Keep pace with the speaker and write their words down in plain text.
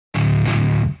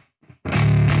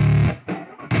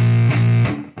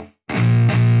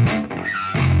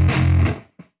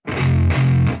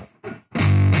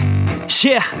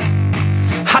Yeah,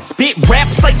 I spit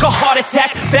raps like a heart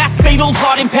attack, fast fatal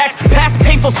heart impact, past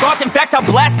painful scars. In fact, I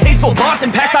blast tasteful bars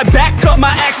and packs. I back up my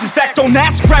actions, fact, don't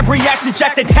ask, grab reactions,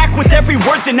 jacked, attack with every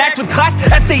word, then act with class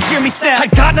as they hear me snap. I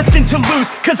got nothing to lose,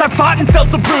 cause I fought and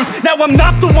felt the bruise. Now I'm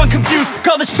not the one confused,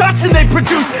 call the shots and they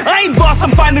produce. I ain't lost,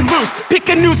 I'm finally loose, pick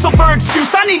a new silver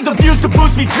excuse. I need the views to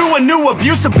boost me to a new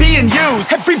abuse of being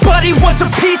used. Everybody wants a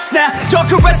piece now, y'all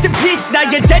can rest in peace now.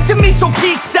 You're dead to me, so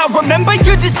peace out, remember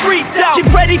you're discreet out.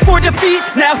 Get ready for defeat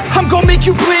now, I'm gonna make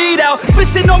you bleed out.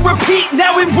 Listen on repeat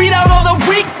now and weed out all the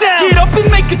weak now. Get up and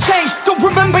make a change, don't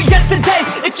remember yesterday.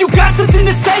 If you got something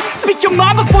to say, speak your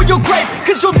mind before your grave,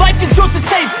 cause your life is yours to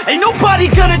save. Ain't nobody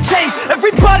gonna change,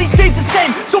 everybody stays the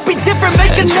same. So be different,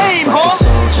 make a name, like a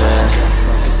soldier,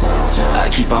 I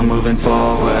keep on moving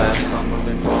forward,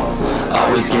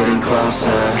 always getting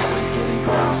closer.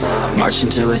 I march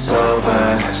until it's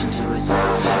over.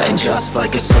 And just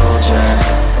like a soldier,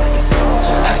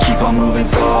 I keep on moving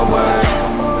forward,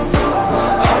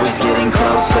 always getting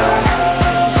closer.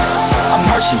 I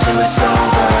march until it's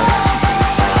over.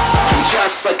 And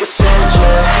just like a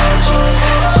soldier,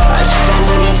 I keep on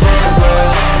moving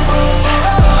forward,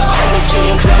 always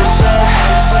getting closer.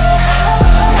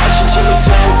 I march until it's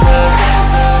over.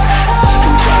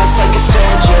 And just like a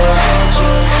soldier,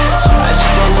 I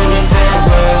keep on moving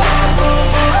forward,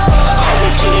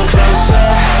 always getting closer.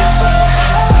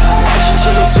 I march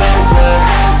until it's over.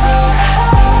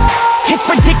 It's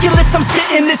ridiculous, I'm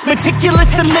spitting this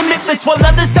meticulous and limitless, while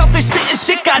others out there spitting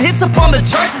shit got hits up on the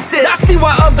charts and shit. I see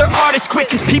why other artists quit,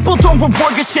 cause people don't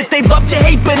reward good shit. They love to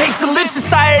hate but hate to live.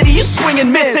 Society, you swing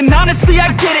and miss. And honestly,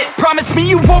 I get it, promise me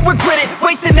you won't regret it.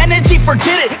 Wasting energy,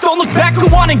 forget it, don't look back, go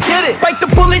on and get it. Bite the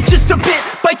bullet just a bit,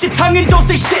 bite your tongue and don't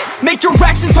say shit. Make your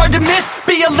actions hard to miss,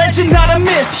 be a legend, not a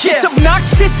myth. Yeah. It's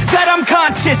obnoxious that I'm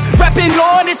conscious, rapping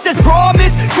honest as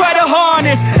promise. Try to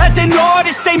harness, as an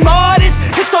artist, stay modest.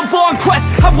 It's a long quest,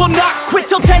 I will not quit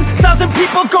till 10,000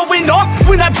 people going off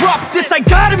when I drop this. I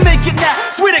gotta make it now,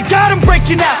 swear to God I'm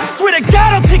breaking out. Swear to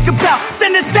God I'll take a bow,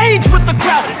 stand the stage with the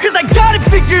crowd, cause I got it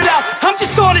figured out. I'm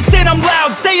just honest and I'm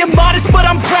loud, saying modest but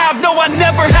I'm proud. No, I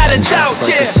never had a doubt.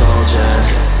 Just like a soldier,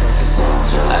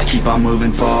 I keep on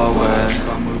moving forward,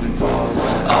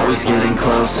 always getting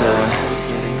closer.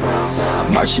 I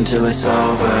march until it's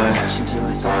over.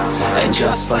 And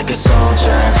just like a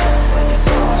soldier,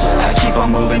 I keep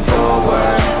on moving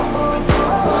forward,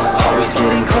 always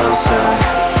getting closer.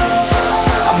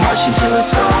 I march until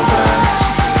it's over.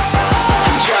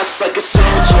 And just like a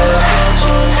soldier,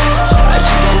 I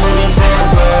keep on moving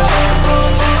forward,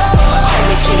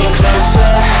 always getting closer.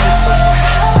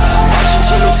 I march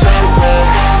until it's over.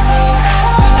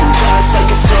 And just like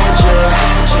a soldier,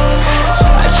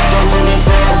 I keep on moving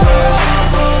forward,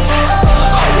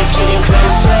 always getting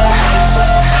closer.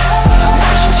 I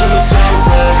march until it's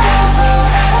over.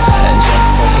 And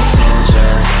just like a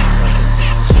soldier,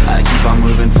 I keep on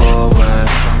moving forward,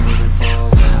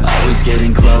 always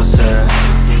getting closer.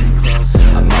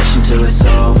 I march until it's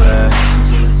over.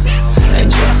 And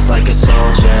just like a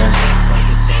soldier,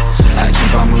 I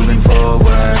keep on moving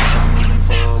forward,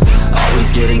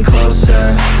 always getting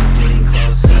closer.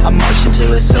 I march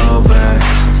until it's over.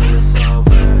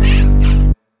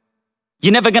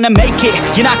 You're never gonna make it,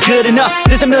 you're not good enough.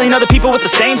 There's a million other people with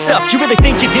the same stuff. You really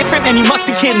think you're different? Man, you must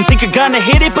be kidding. Think you're gonna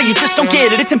hit it, but you just don't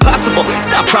get it. It's impossible, it's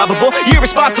not probable, you're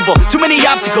irresponsible. Too many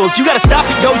obstacles, you gotta stop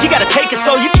it, yo. You gotta take it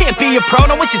slow, you can't be a pro,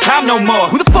 don't waste your time no more.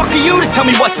 Who the fuck are you to tell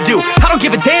me what to do? I don't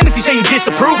give a damn if you say you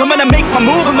disapprove. I'm gonna make my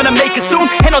move, I'm gonna make it soon.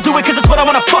 And I'll do it cause it's what I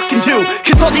wanna fucking do.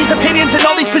 Cause all these opinions and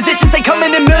all these positions, they come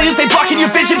in millions, they blocking your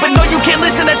vision. But no, you can't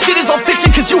listen, that shit is all fiction.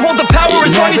 Cause you hold the power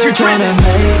as long as you're dreaming.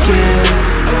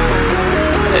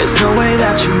 There's no way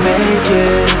that you make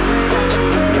it.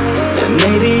 And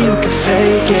maybe you can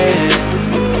fake it,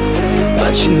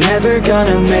 but you're never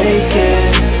gonna make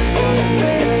it.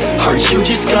 Aren't you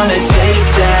just gonna take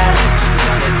that?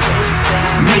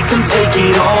 Make them take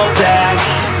it all back.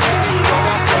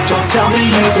 Don't tell me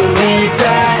you believe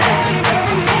that.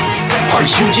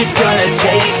 Aren't you just gonna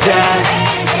take that?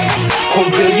 Or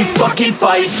will you fucking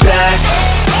fight back?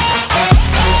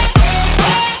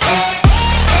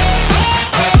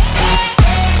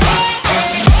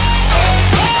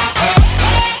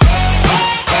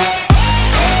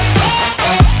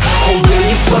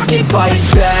 Fucking fight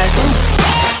back.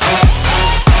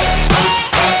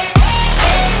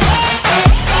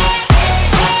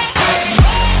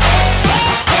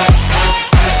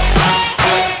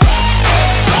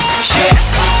 Yeah.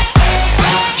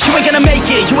 You ain't gonna make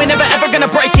it, you ain't never ever gonna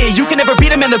break it. You can never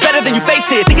beat him in they're better than you,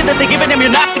 face it. Thinking that they give a damn, you're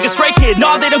not thinking straight, kid.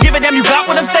 No, they don't give a damn, you got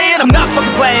what I'm saying? I'm not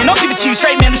fucking playing, I'll give it to you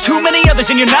straight, man. There's too many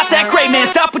others and you're not that great, man.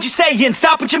 Stop what you're saying,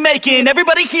 stop what you're making.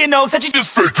 Everybody here knows that you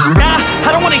just faking. Nah,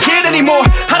 I don't wanna hear it anymore,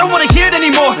 I don't wanna hear it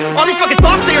anymore. All these fucking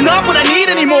thoughts, they are not what I need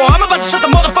anymore. I'm about to shut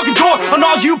the motherfucking door on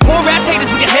all you poor ass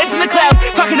haters with your heads in the clouds,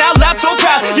 talking out loud so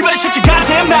proud. You better shut your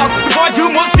goddamn mouth before I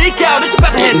do more speak out. It's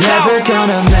about to head south. You're never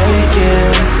gonna make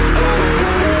it.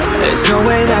 There's no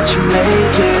way that you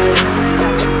make it.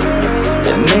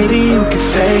 Yeah, maybe you can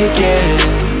fake it,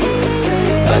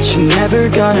 but you're never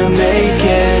gonna make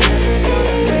it.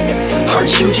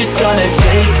 Aren't you just gonna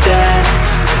take that?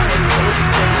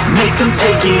 Make them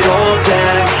take it all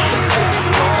back.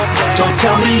 Don't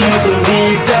tell me you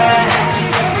believe that.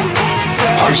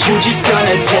 Aren't you just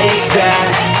gonna take that?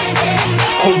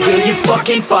 Or will you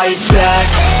fucking fight back?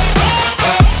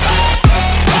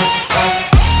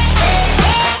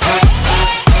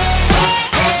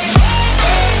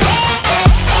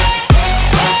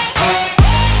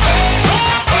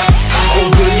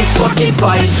 Fucking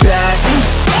fight back.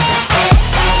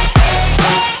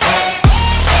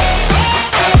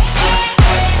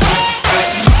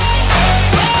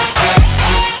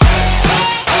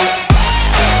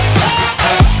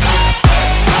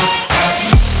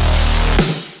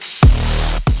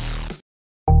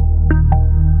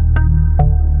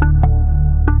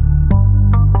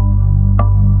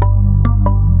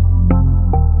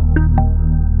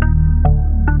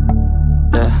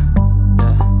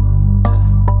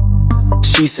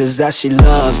 She says that she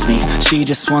loves me, she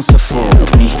just wants to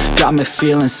fuck me. Got me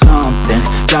feeling something,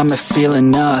 got me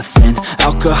feeling nothing.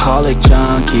 Alcoholic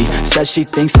junkie, says she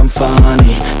thinks I'm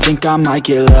funny. Think I might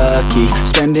get lucky,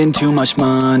 spending too much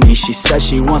money. She says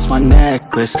she wants my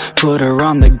necklace, put her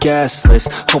on the guest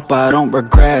list. Hope I don't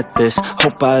regret this,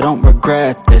 hope I don't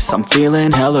regret this. I'm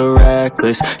feeling hella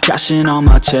reckless, cashing all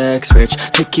my checks rich.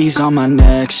 Hickeys on my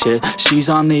neck, shit, she's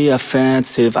on the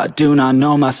offensive. I do not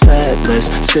know my set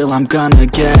list, still I'm gonna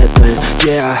get lit.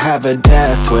 Yeah, I have a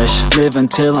death wish, live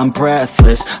until I'm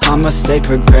breathless. I'ma stay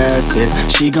progressive,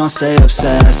 she gon' stay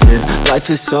obsessive. Life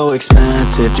is so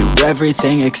expensive, do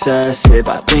everything excessive.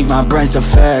 I think my brain's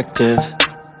defective,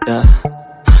 yeah.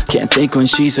 Can't think when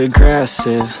she's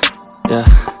aggressive, yeah.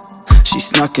 She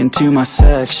snuck into my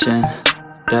section,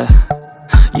 yeah.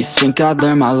 You think I'd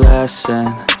learn my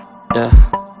lesson, yeah.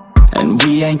 And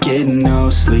we ain't getting no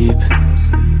sleep.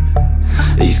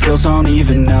 These girls don't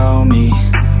even know me.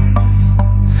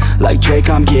 Like Drake,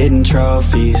 I'm getting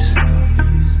trophies.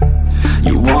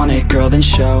 You want it, girl, then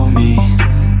show me,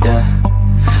 yeah.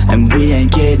 And we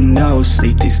ain't getting no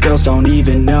sleep. These girls don't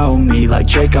even know me. Like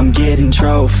Drake, I'm getting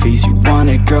trophies. You want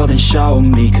it, girl, then show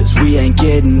me. Cause we ain't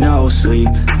getting no sleep,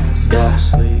 yeah.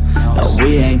 No,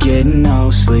 we ain't getting no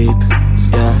sleep,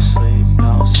 yeah.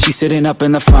 She's sitting up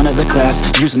in the front of the class,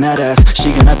 using that ass,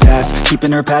 she gonna pass.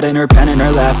 Keeping her pad and her pen in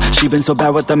her lap. She been so bad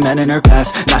with the men in her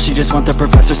past. Now she just want the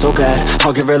professor so bad.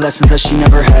 I'll give her lessons that she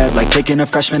never had, like taking a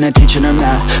freshman and teaching her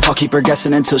math. I'll keep her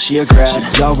guessing until she a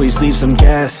grad. She always leaves them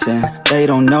guessing, they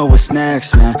don't know what's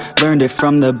next, man. Learned it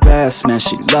from the best, man.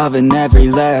 She loving every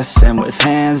lesson, with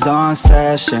hands-on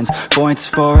sessions, points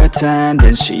for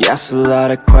attendance. She asks a lot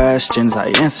of questions, I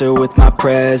answer with my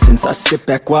presence. I sit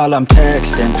back while I'm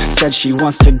texting, said she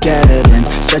wants to get in,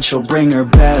 said she'll bring her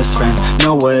best friend.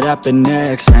 Know what happened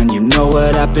next, man, you know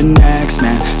what happened next,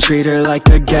 man. Treat her like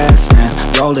a guest, man,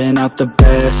 rolling out the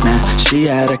best, man. She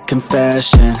had a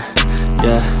confession,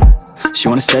 yeah. She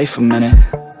wanna stay for a minute,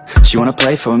 she wanna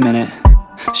play for a minute,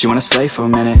 she wanna slay for a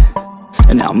minute,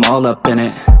 and now I'm all up in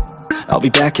it. I'll be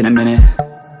back in a minute,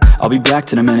 I'll be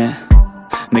back in a minute,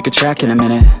 make a track in a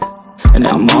minute, and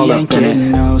now I'm all up in it.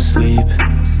 No sleep,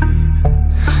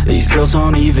 these girls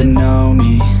don't even know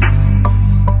me.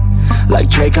 Like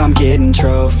Drake, I'm getting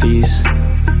trophies.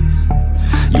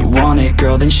 You want it,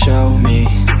 girl, then show me,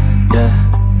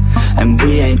 yeah. And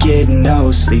we ain't getting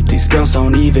no sleep. These girls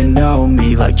don't even know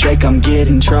me. Like Drake, I'm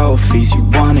getting trophies. You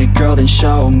want it, girl, then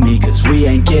show me. Cause we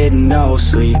ain't getting no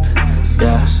sleep,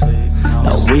 yeah.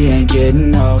 No, we ain't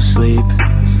getting no sleep,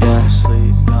 yeah.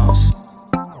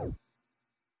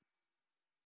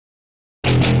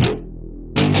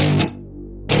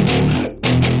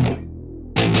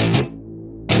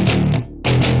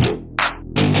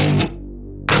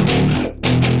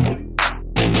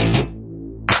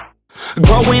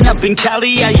 Growing up in Cali,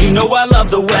 yeah, you know I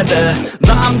love the weather.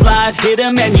 Limelight, hit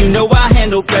 'em, and you know I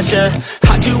handle pressure.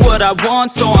 I do what I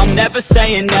want, so I'm never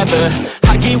saying never.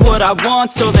 I get what I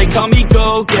want, so they call me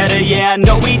go-getter. Yeah, I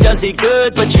know he does it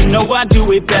good, but you know I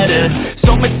do it better.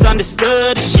 So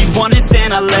misunderstood, if she wanted,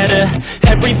 then I let her.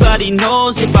 Everybody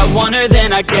knows if I want her,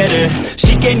 then I get her.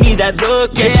 She gave me that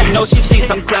look, yeah, she knows she thinks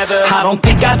I'm clever. I don't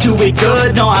think I do it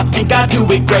good, no, I think I do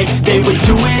it great. They would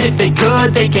do it if they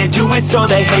could, they can't do it, so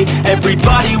they hate.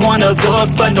 Everybody wanna look,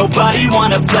 but nobody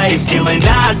wanna play. Stealing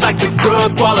eyes like a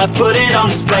crook while I put it on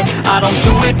display. I don't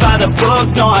do it by the book,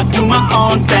 no, I do my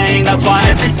own thing. That's why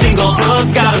every single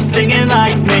hook got them singing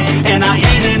like me. And I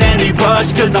ain't in any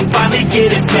rush, cause I'm finally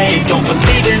getting paid. Don't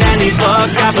believe in any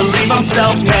luck, I believe I'm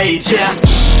self-made, yeah.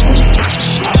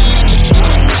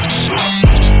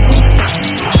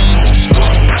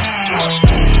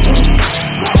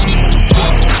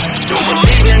 Don't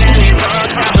believe in any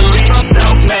luck, I believe I'm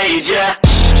self-made, yeah.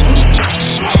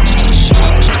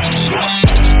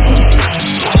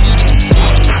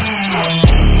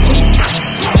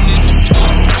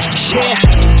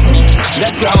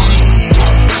 Let's go.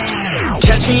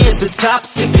 Catch me at the top,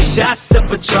 sipping shots of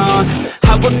Patron.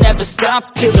 I will never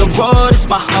stop till the road is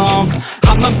my home.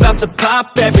 I'm about to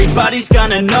pop, everybody's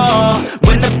gonna know.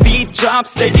 When the beat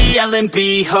drops, they be yelling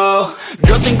B-ho.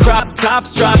 Girls in crop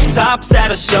tops, drop tops at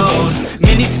our shows.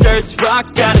 Mini skirts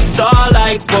rock, got us all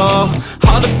like whoa.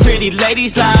 All the pretty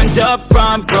ladies lined up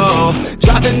front row.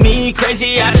 Driving me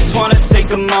crazy, I just wanna take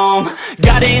them home.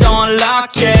 Got it on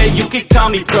lock, yeah, you could call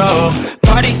me pro.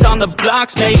 Parties on the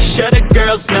blocks, make sure the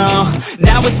girls know.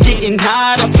 Now it's getting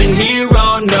hot up in here,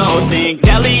 oh no. Think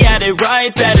Nelly had it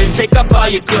right, better take off all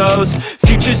your clothes.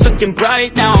 Future's looking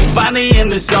bright, now I'm finally in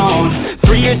the zone.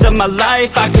 3 years of my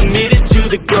life, I committed to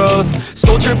the growth.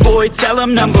 Soldier boy, tell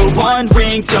him #1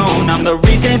 ringtone. I'm the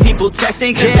reason people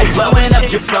texting, cause they're blowing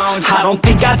up your phone. I don't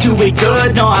think I do it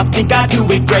good, no, I think I do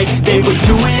it great. They would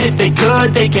do it if they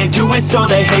could, they can't do it, so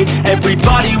they hate.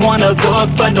 Everybody wanna look,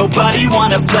 but nobody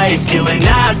wanna play. Stealing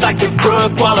eyes like a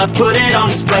crook while I put it on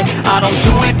display. I don't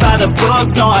do it by the book,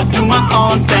 no, I do my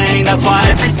own thing. That's why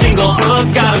every single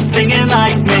hook got them singing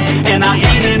like me. And I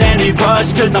ain't in any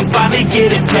rush, cause I'm finally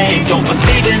getting paid. Don't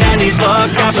believe in any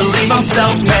luck, I believe I'm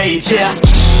self-made, yeah.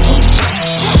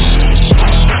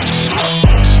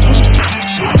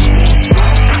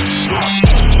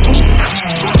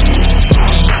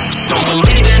 Don't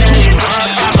believe in any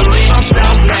luck, I believe I'm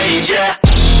self-made, yeah.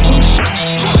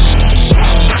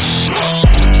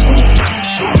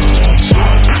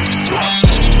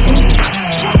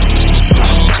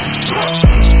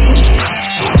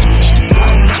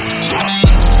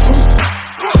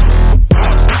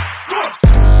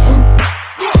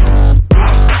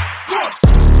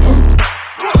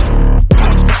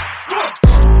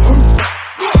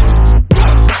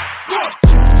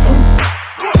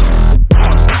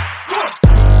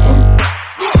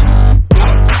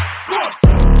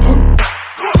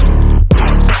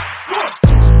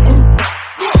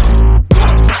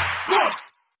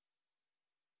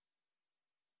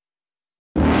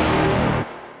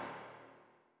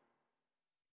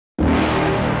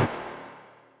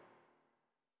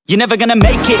 You're never gonna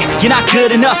make it, you're not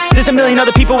good enough. There's a million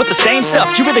other people with the same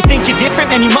stuff. You really think you're different?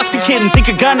 Man, you must be kidding.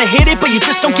 Think you're gonna hit it, but you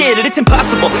just don't get it. It's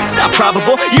impossible, it's not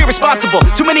probable, you're irresponsible.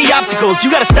 Too many obstacles, you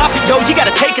gotta stop it, yo. You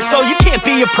gotta take it slow, you can't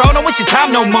be a pro. Don't waste your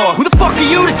time no more. Who the fuck are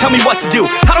you to tell me what to do?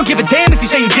 I don't give a damn if you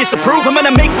say you disapprove. I'm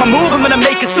gonna make my move, I'm gonna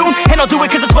make it soon. And I'll do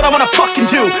it cause it's what I wanna fucking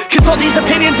do. Cause all these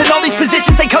opinions and all these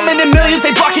positions, they come in millions,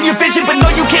 they blocking your vision. But no,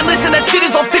 you can't listen, that shit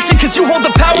is all fiction. Cause you hold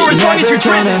the power as long as you're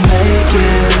driven.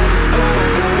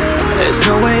 There's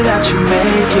no way that you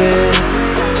make it.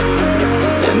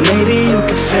 And maybe you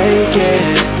can fake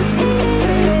it,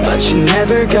 but you're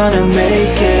never gonna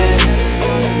make it.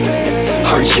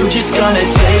 Aren't you just gonna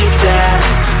take that?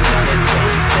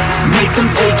 Make them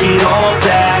take it all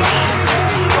back.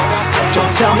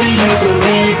 Don't tell me you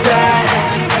believe that.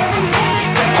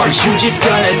 Aren't you just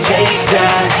gonna take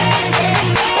that?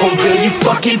 Or will you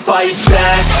fucking fight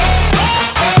back?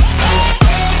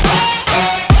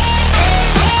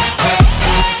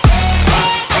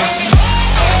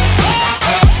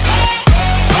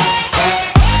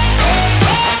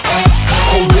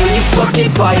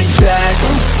 Fight back.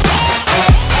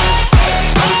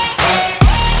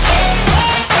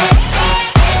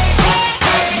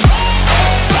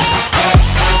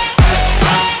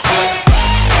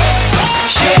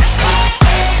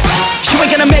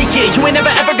 You ain't never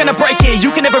ever gonna break it.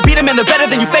 You can never beat them and they're better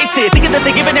than you face it. Thinking that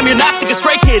they give a damn, you're not thinking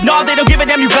straight, kid. No, they don't give a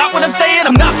damn, you got what I'm saying?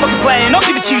 I'm not fucking playing, I'll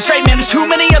give it to you straight, man. There's too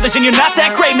many other others and you're not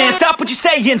that great, man. Stop what you're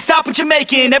saying, stop what you're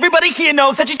making. Everybody here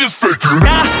knows that you just faking.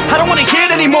 Nah, I don't wanna hear it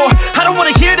anymore, I don't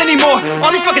wanna hear it anymore. All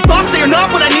these fucking thoughts, they are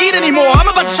not what I need anymore. I'm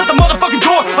about to shut the motherfucking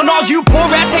door on all you poor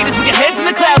ass haters with your heads in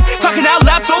the clouds, talking out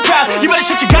loud so proud. You better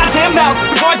shut your goddamn mouth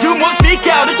before I do more speak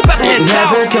out. It's about to head south.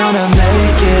 You're never gonna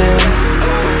make it.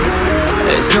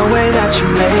 There's no way that you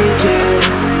make it.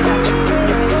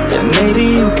 Yeah, maybe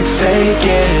you can fake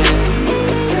it,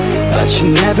 but you're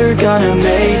never gonna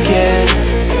make it.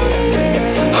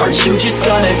 Aren't you just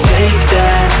gonna take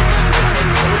that?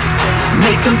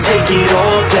 Make them take it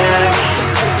all back.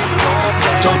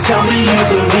 Don't tell me you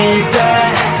believe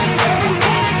that.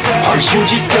 Aren't you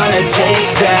just gonna take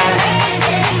that?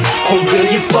 Or will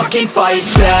you fucking fight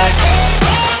back?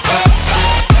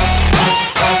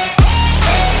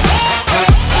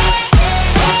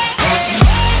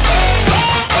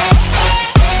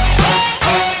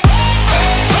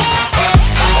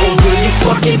 Or will you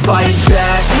fucking fight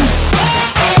back?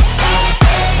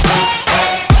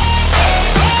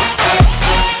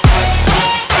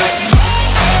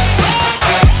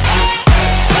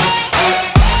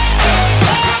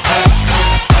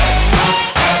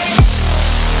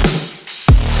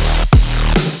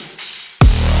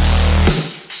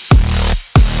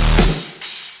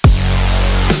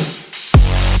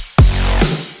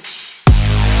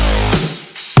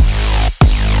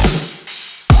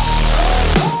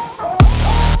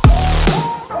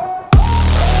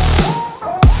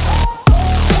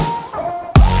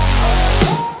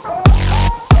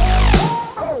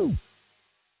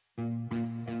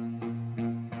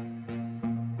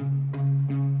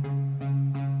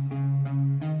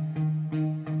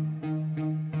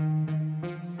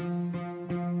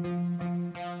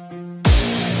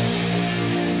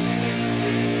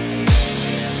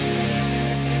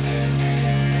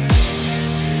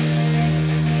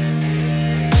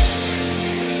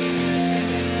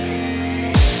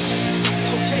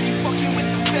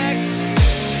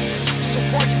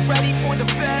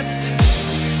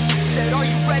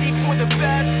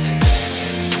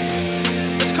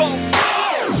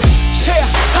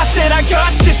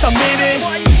 I'm in it.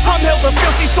 I'm hella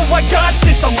filthy, so I got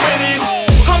this, I'm winning.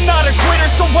 I'm not a quitter,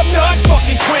 so I'm not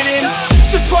fucking quitting.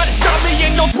 Just try to stop me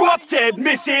and you'll drop dead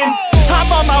missing. I'm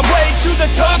on my way to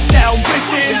the top now,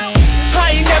 listen.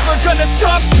 I ain't never gonna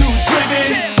stop, too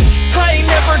driven. I ain't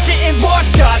never getting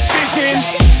lost, got vision.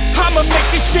 I'ma make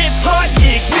this shit hot,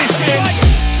 ignition.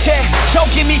 Yeah, y'all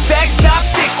give me facts, not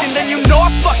fiction. Then you know I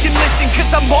fucking listen, cause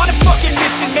I'm on a fucking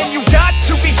mission. Man, you got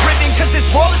to be driven, cause this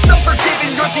world is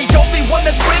unforgiving. You're the only one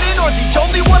that's winning, or the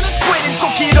only one that's quitting.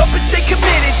 So get up and stay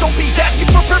committed, don't be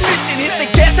asking for permission. Hit the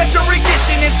gas after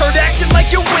ignition and start acting like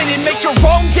you're winning. Make your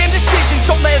own damn decisions,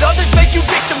 don't let others make you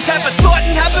victims. Have a thought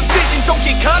and have a vision, don't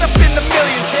get caught up in the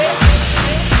millions.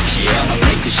 Yeah, I'ma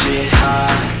make this shit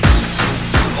hot.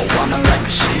 Oh, I'ma light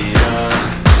the shit up.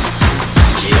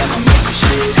 Yeah, I'ma make this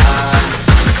shit hot.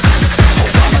 Oh,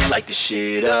 I'ma light this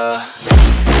shit up.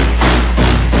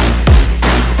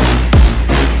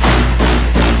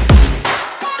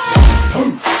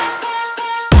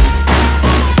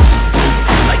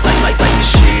 Light the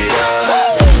shit up.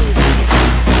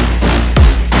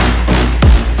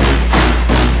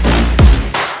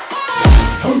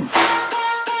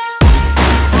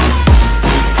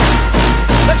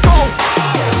 Let's go.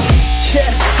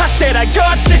 Yeah, I said I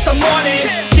got this, I'm on it.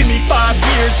 Give me 5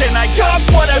 years and I got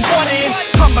what I wanted.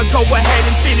 I'ma go ahead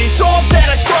and finish all that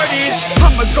I started.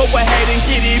 I'ma go ahead and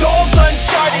get it all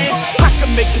uncharted. I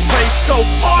can make this place go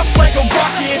off like a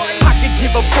rocket. I can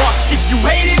give a fuck if you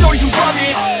hate it or you love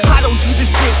it. I don't do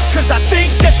this shit cause I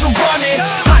think that you're on it.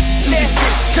 I just do this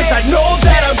shit cause I know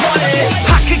that I want it.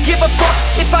 I could give a fuck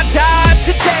if I die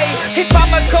today. If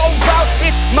I'ma go out,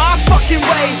 it's my fucking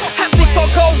way. At least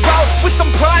I'll go out with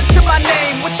some pride to my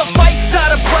name. With the fight,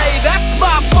 not a play, that's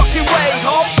my fucking way,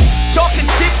 ho. Y'all can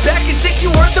sit back and think you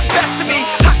heard the best of me.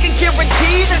 I can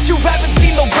guarantee that you haven't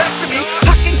seen the rest of me.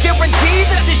 I can guarantee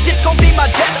that this shit's gonna be my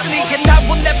destiny. And I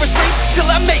will never sleep till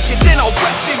I make it, then I'll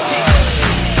rest in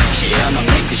peace. Yeah, I'ma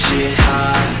make this shit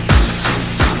hot.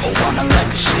 Oh, I'ma light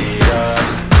the shit up.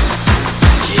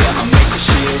 Yeah, I'ma make this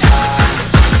shit hot.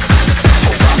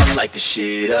 Oh, I'ma light the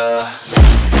shit up.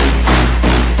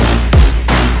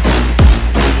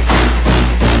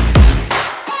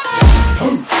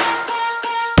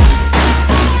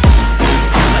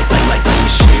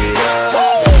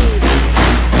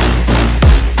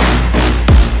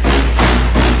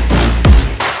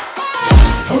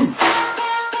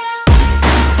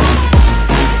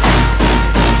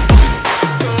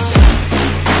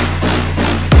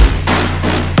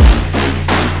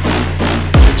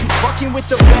 With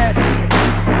the best,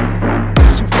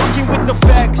 you fucking with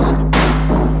NEFFEX.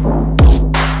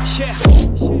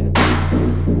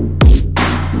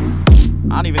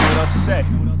 else to say?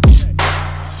 I'm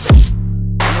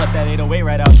gonna let that 808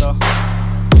 right out though.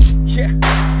 Yeah.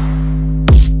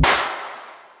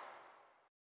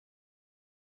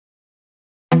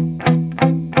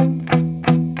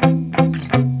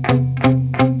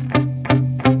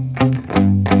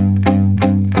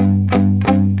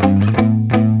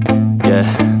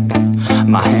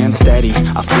 My hands steady,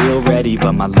 I feel ready,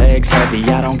 but my legs heavy,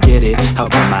 I don't get it. How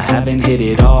come I haven't hit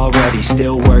it already?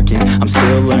 Still working, I'm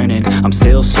still learning, I'm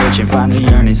still searching, finally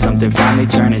earning something, finally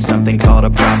turning something called a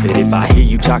profit. If I hear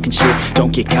you talking shit,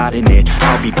 don't get caught in it.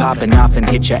 I'll be popping off and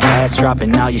hit your ass,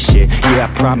 dropping all your shit. Yeah,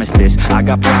 I promise this, I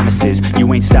got promises,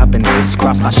 you ain't stopping this.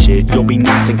 Cross my shit, you'll be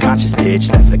knocked unconscious,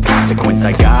 bitch. That's the consequence,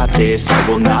 I got this, I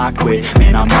will not quit.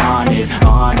 Man, I'm on it,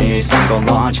 honest, I'm gon'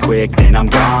 launch quick, then I'm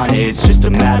gone. It's just a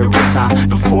matter of time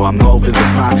before I'm over the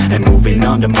climb and moving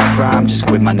under my prime. Just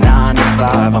quit my 9 to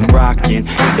 5, I'm rocking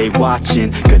and they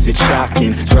watching, cause it's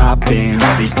shocking. Dropping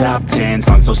all these top 10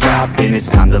 songs, no stopping. It's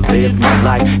time to live my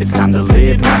life, it's time to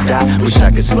live, not die. Wish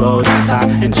I could slow down time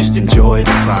and just enjoy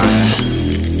the climb.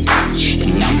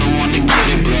 And I'm the one to get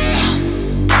it,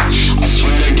 bro. I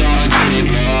swear to God I get it,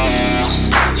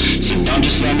 bro. So don't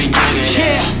just let me get it.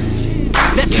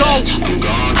 Yeah, let's go. I'm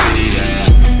gon' get it, yeah.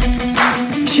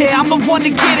 Yeah, I'm the one to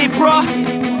get it, bruh.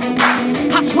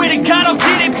 I swear to God I'll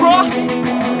get it, bruh.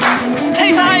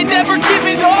 Hey, I ain't never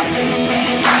giving up.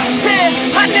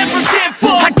 Yeah, I never give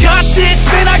up. I got this,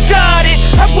 man, I got it.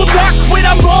 I will not quit,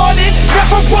 I'm on it.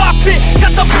 Never off it.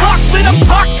 Got the block lit, I'm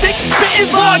toxic.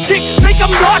 Spitting logic, make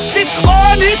them nauseous.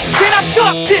 Honest, can I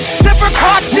stop this? Never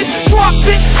cautious, drop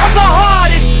it. I'm the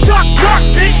hardest. Knock, knock,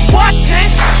 bitch, watch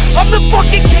it. I'm the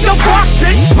fucking king of rock,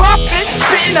 bitch. Profit,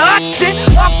 spitting hot shit.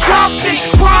 Off topic,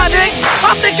 chronic.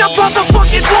 I think I'm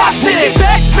motherfucking lost it. Take it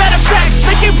back, matter of fact,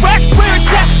 making racks where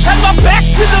it's at. Have my back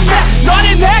to the mat, not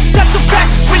an act, that's a fact.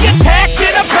 We attack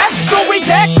in a back, don't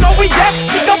react, no react.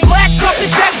 Think I'm black, up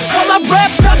his back, while I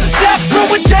rap, bounce a step. Throw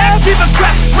a jab, give a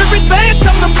crap. We're advanced,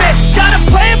 I'm the man. Got a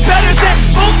plan better than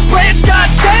most brands.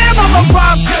 Goddamn, I'ma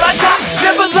rhyme till I die.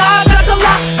 Never lie, that's a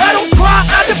lie. I don't try,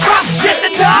 I defy. Get to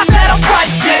die, that I'm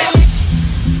right, yeah.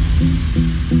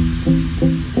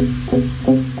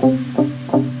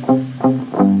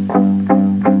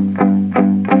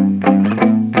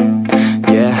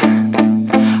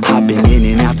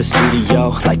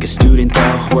 Like a student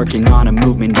though, working on a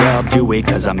movement, yeah, I'll do it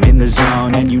cause I'm in the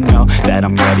zone. And you know that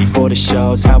I'm ready for the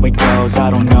shows. How it goes, I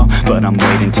don't know, but I'm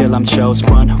waiting till I'm chose.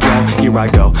 Front row, here I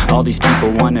go. All these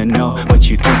people wanna know what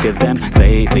you think of them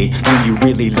lately. Do you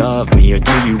really love me or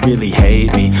do you really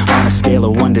hate me? On a scale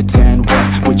of 1 to 10,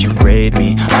 what would you grade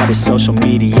me? All this social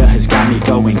media has got me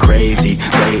going crazy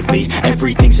lately.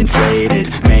 Everything's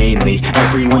inflated, mainly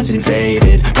everyone's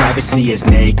invaded. Privacy is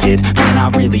naked, man, I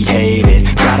really hate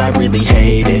it. God, I really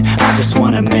hate it. I just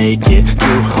wanna make it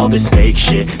through all this fake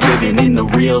shit. Living in the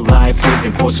real life,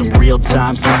 living for some real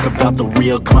times. Talk about the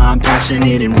real climb,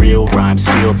 passionate in real rhymes.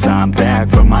 Steal time back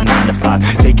from my 9 to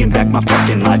 5, taking back my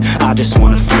fucking life. I just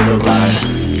wanna feel alive.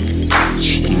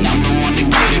 And I'm the one to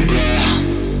get it, bro.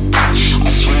 I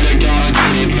swear to God I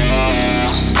get it,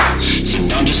 bro. So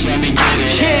don't just let me get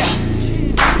it.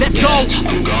 Yeah, let's go.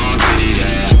 I'm gon' get it,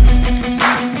 yeah.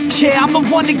 Yeah, I'm the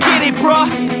one to get it, bruh.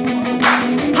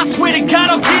 I swear to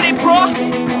God I'll get it, bruh.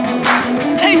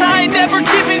 Hey, I ain't never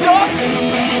giving up.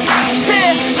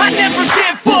 Yeah, I never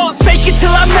give up. Fake it till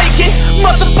I make it.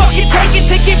 Motherfucking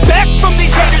take it back from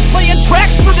these haters. Playing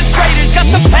tracks for the traitors. Got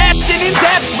the passion in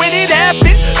depths when it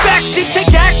happens. Factions take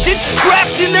actions,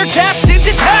 drafting their captains.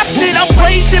 It's happening, I'm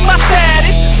raising my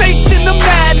status, facing the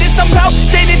madness. I'm out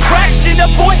gaining traction,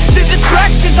 avoid the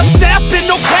distractions. I'm snapping,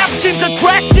 no captions,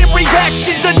 attracting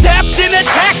reactions. Adapting,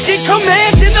 attacking,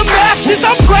 commanding the masses.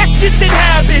 I'm practicing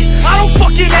habits, I don't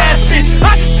fucking ask bitch,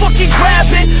 I just fucking grab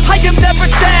it. I am never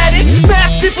static,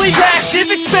 massively active,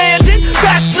 expanding,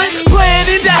 backslid,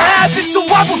 planning to have it. So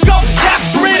I will go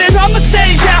capture it and I'ma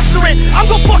stay after it. I'm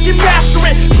gon' fucking master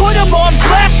it, put them on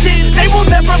blast, kid. They will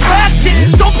never last,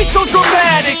 kid. Don't be so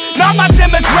dramatic, not my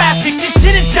demographic. This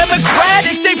shit is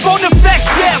democratic, they vote NEFFEX,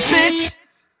 yeah bitch.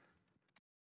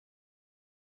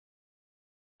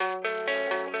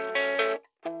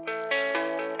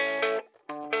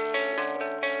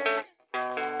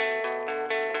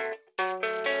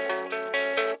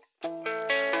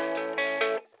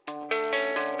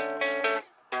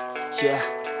 Yeah,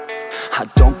 I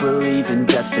don't believe in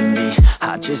destiny,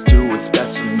 I just do what's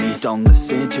best for me. Don't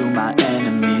listen to my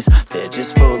enemies, they're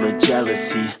just full of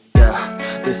jealousy.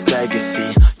 Yeah, this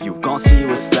legacy, you gon' see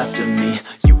what's left of me.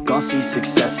 You gon' see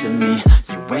success in me.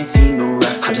 You ain't seen the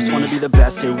rest of me. I just wanna be the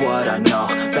best at what I know,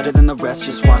 better than the rest,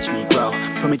 just watch me grow.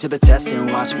 Put me to the test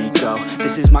and watch me go.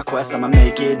 This is my quest, I'ma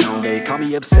make it known. They call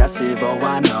me obsessive, oh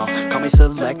I know. Call me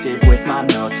selective with my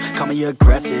notes. Call me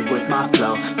aggressive with my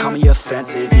flow. Call me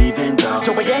offensive even though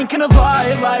Joe, I ain't gonna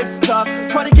lie, life's tough.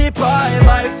 Try to get by,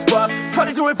 life's rough. Try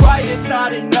to do it right, it's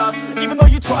not enough. Even though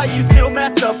you try, you still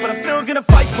mess up. But I'm still gonna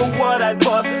fight for what I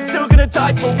love. Still gonna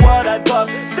die for what I love.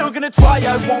 Still gonna try,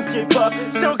 I won't give up.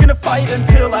 Still gonna fight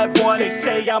until I've won. They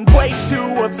say I'm way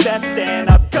too obsessed and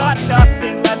I've got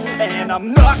nothing left, and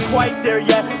I'm not quite there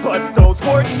yet, but those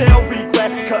words they'll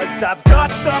regret. Cause I've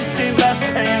got something left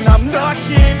and I'm not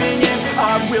giving in.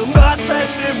 I will not let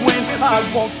them win.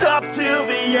 I won't stop till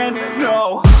the end,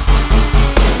 no.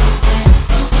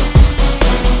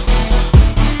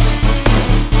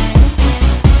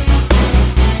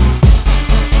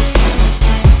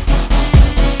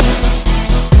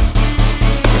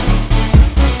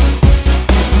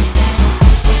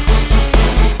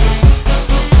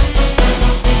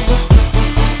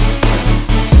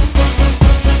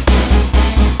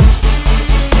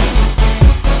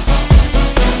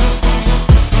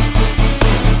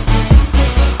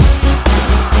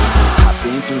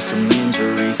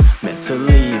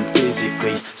 Mentally and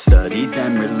physically, studied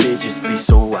them religiously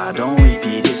so I don't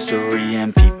repeat history.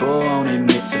 And people won't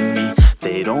admit to me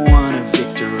they don't want a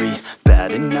victory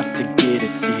bad enough to get a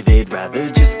C. They'd rather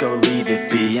just go leave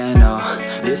it be. I know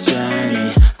this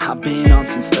journey I've been on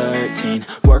since 13,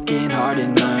 working hard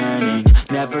and learning,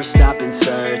 never stopping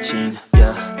searching.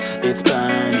 Yeah, it's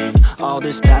burning, all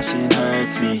this passion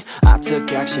hurts me. I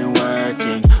took action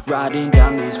working, writing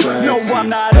down these words. No, I'm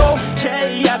not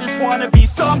okay, I just wanna be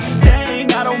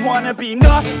something. I don't wanna be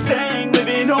nothing,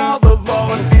 living all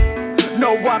alone.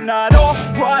 No, I'm not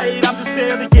alright, I'm just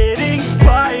barely getting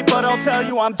by. But I'll tell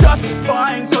you I'm just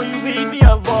fine, so you leave me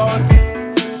alone.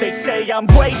 They say I'm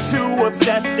way too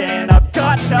obsessed and I've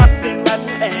got nothing left,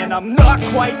 and I'm not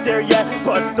quite there yet,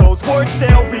 but those words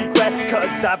they'll regret.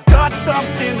 Cause I've got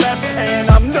something left and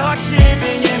I'm not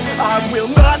giving in. I will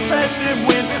not let them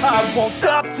win. I won't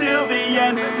stop till the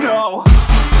end, no.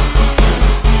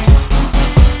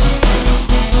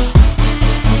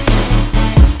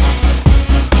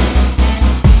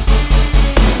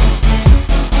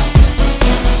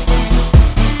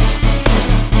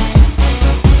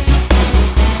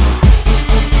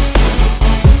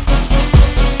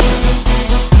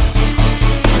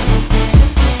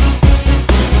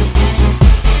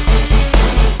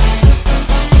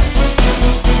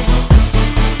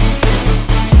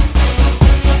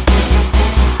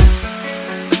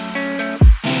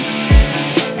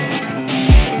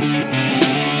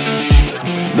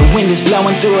 Wind is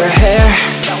blowing through her hair.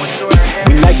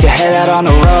 We like to head out on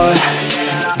the road,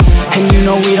 and you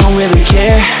know we don't really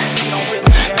care,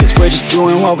 cause we're just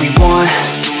doing what we want.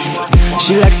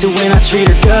 She likes it when I treat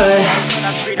her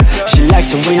good. She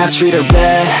likes it when I treat her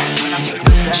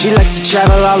bad. She likes to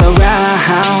travel all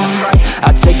around.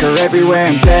 I take her everywhere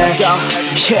and back.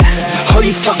 Yeah, oh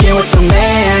you fucking with the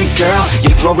man, girl. You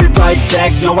throw it right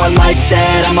back, no I like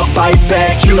that. I'ma bite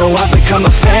back, you know I've become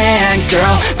a fan,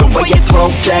 girl. The way you throw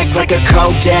back like a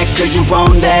Kodak, girl you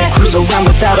own that. Cruise around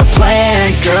without a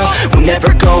plan, girl. We'll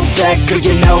never go back, girl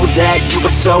you know that. You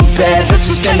were so bad, let's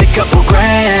just spend a couple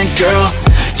grand, girl.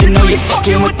 You know you're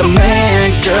fucking with the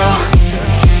man, girl.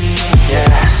 Yeah.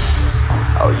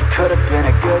 Oh, you could've been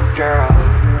a good girl,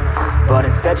 but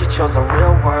instead you chose a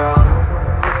real world.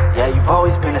 Yeah, you've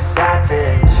always been a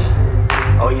savage.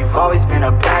 Oh, you've always been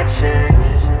a bad chick.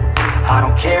 I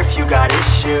don't care if you got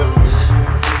issues.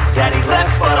 Daddy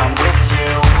left, but I'm with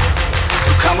you.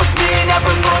 So come with me and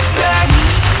never look back.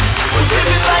 We're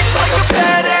living life like a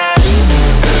badass.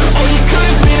 Oh, you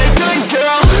could've been a good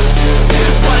girl,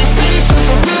 but instead you chose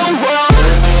a real world.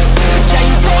 Yeah,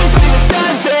 you've always been a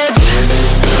savage.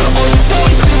 Oh, you've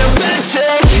always been a bad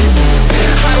chick. I don't care if you got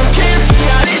issues.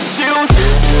 Daddy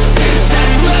left, but I'm with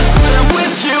you.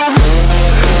 So come with me and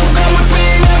never look back.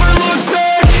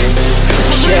 Yeah. Life like a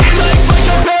badass.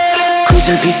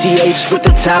 Cruising PCH with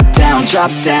the top down, drop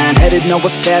down, headed nowhere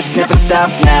fast, never stop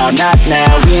now, not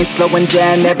now. We ain't slowing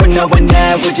down, never knowing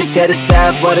that. We're just headed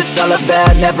south, what it's all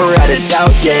about, never out of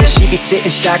doubt, yeah. She be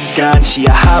sitting shotgun, she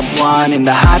a hot one, in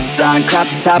the hot sun, crop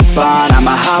top on,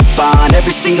 I'ma hop on.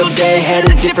 Every single day, head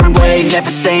a different way, never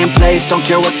stay in place, don't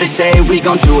care what they say, we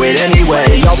gon' do it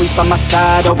anyway. Always by my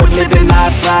side, oh we're living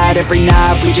life right. Every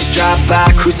night we just drive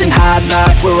by, cruising high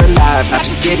life, we're alive. Not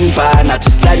just getting by, not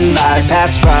just letting life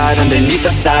pass right underneath the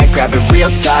side, grab it real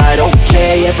tight.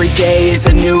 Okay, every day is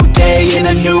a new day, in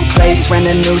a new place, rent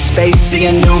a new space, see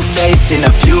a new face in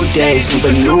a few days. Move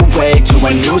a new way to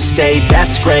a new state,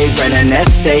 that's great, rent an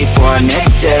estate for our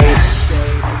next day.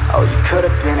 Oh, you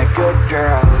could've been a good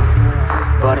girl,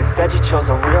 but instead you chose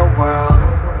a real world.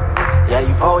 Yeah,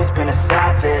 you've always been a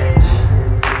savage.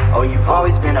 Oh, you've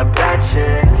always been a bad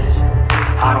chick.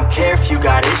 I don't care if you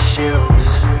got issues.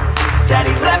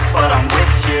 Daddy left, but I'm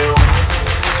with you.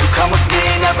 So come with me,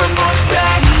 never look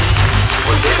back.